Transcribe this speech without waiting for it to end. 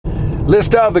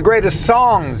List of the greatest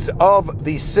songs of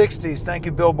the 60s. Thank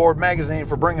you, Billboard Magazine,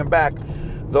 for bringing back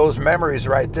those memories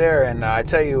right there. And I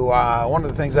tell you, one of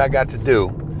the things I got to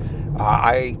do,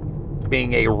 I,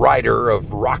 being a writer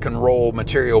of rock and roll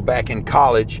material back in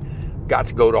college, got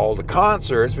to go to all the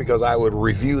concerts because I would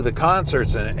review the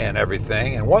concerts and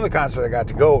everything. And one of the concerts I got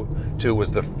to go to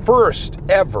was the first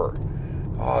ever,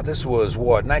 this was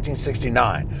what,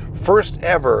 1969, first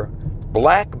ever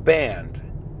black band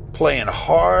playing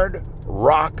hard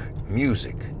rock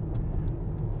music.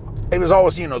 It was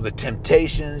always, you know, the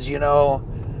Temptations, you know,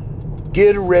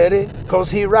 get ready,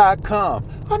 'cause here I come.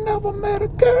 I never met a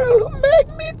girl who made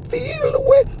me feel the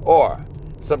way. Or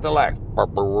something like,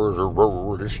 Papa was a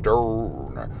rolling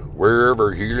stone,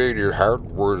 wherever he laid his heart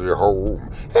was a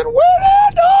home. And when I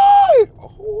die,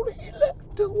 all he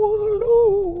left was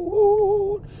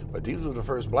alone. But these were the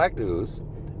first black dudes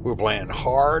who were playing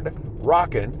hard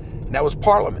rocking, and that was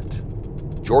Parliament.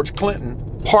 George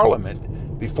Clinton,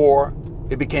 Parliament, before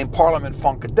it became Parliament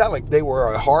Funkadelic. They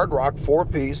were a hard rock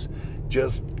four-piece,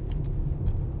 just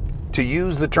to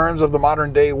use the terms of the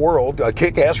modern day world, a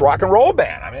kick-ass rock and roll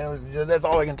band. I mean, that's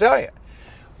all I can tell you.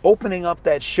 Opening up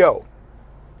that show,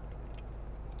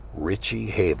 Richie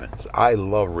Havens. I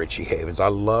love Richie Havens. I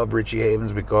love Richie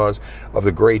Havens because of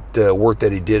the great work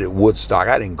that he did at Woodstock.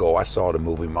 I didn't go. I saw the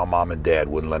movie. My mom and dad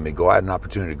wouldn't let me go. I had an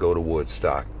opportunity to go to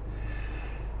Woodstock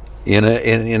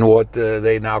in what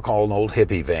they now call an old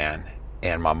hippie van.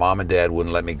 And my mom and dad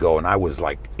wouldn't let me go. And I was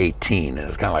like 18. And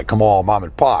it's kind of like, come on, mom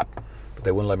and pop. But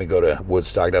they wouldn't let me go to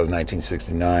Woodstock. That was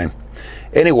 1969.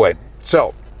 Anyway,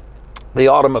 so the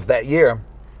autumn of that year,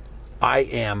 I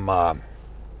am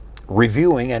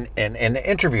reviewing and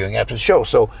interviewing after the show.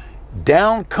 So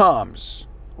down comes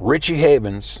Richie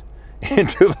Havens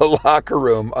into the locker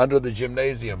room under the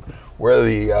gymnasium where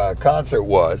the concert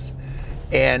was.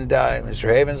 And Mr.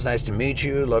 Havens, nice to meet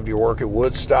you. Loved your work at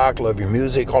Woodstock. Love your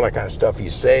music, all that kind of stuff you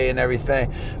say and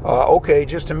everything. Okay,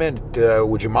 just a minute.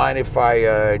 Would you mind if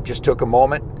I just took a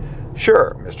moment?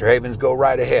 Sure, Mr. Havens, go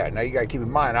right ahead. Now, you got to keep in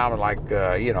mind, I'm like,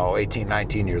 18,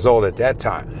 19 years old at that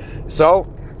time. So,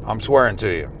 I'm swearing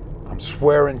to you. I'm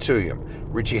swearing to you.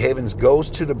 Richie Havens goes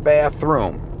to the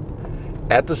bathroom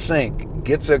at the sink,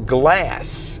 gets a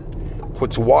glass,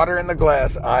 puts water in the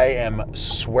glass. I am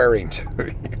swearing to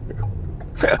you.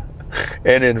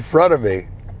 And in front of me,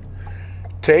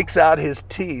 takes out his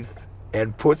teeth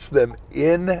and puts them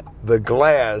in the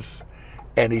glass,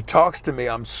 and he talks to me.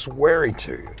 I'm swearing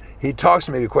to you. He talks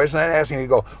to me. The question I'm asking, he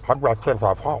go, and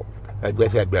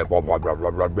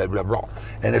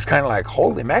it's kind of like,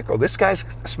 holy mackerel, this guy's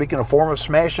speaking a form of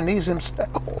smashing these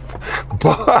himself.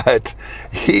 But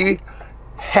he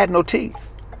had no teeth.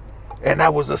 And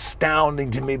that was astounding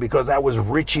to me because that was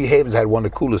Richie Havens. I had one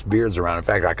of the coolest beards around. In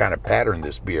fact, I kind of patterned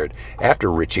this beard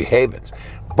after Richie Havens.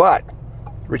 But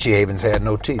Richie Havens had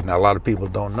no teeth. Now, a lot of people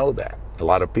don't know that. A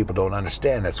lot of people don't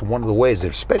understand. That's one of the ways,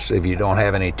 especially if you don't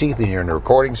have any teeth and you're in a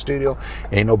recording studio,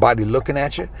 ain't nobody looking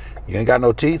at you, you ain't got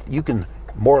no teeth, you can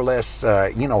more or less,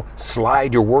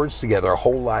 slide your words together a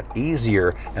whole lot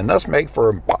easier, and thus make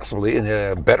for possibly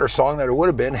a better song than it would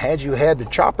have been had you had the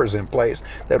choppers in place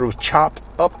that would chop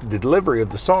up the delivery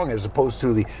of the song as opposed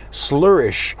to the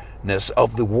slurrishness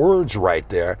of the words right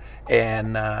there.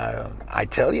 And I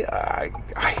tell you,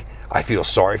 I feel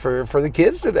sorry for the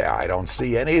kids today. I don't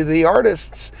see any of the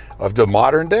artists of the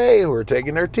modern day who are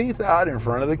taking their teeth out in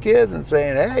front of the kids and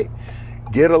saying, hey,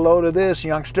 get a load of this,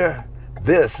 youngster.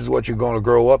 This is what you're going to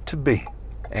grow up to be.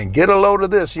 And get a load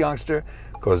of this, youngster,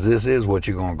 because this is what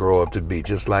you're going to grow up to be,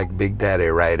 just like Big Daddy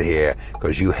right here,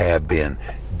 because you have been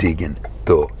digging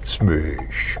the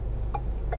smash.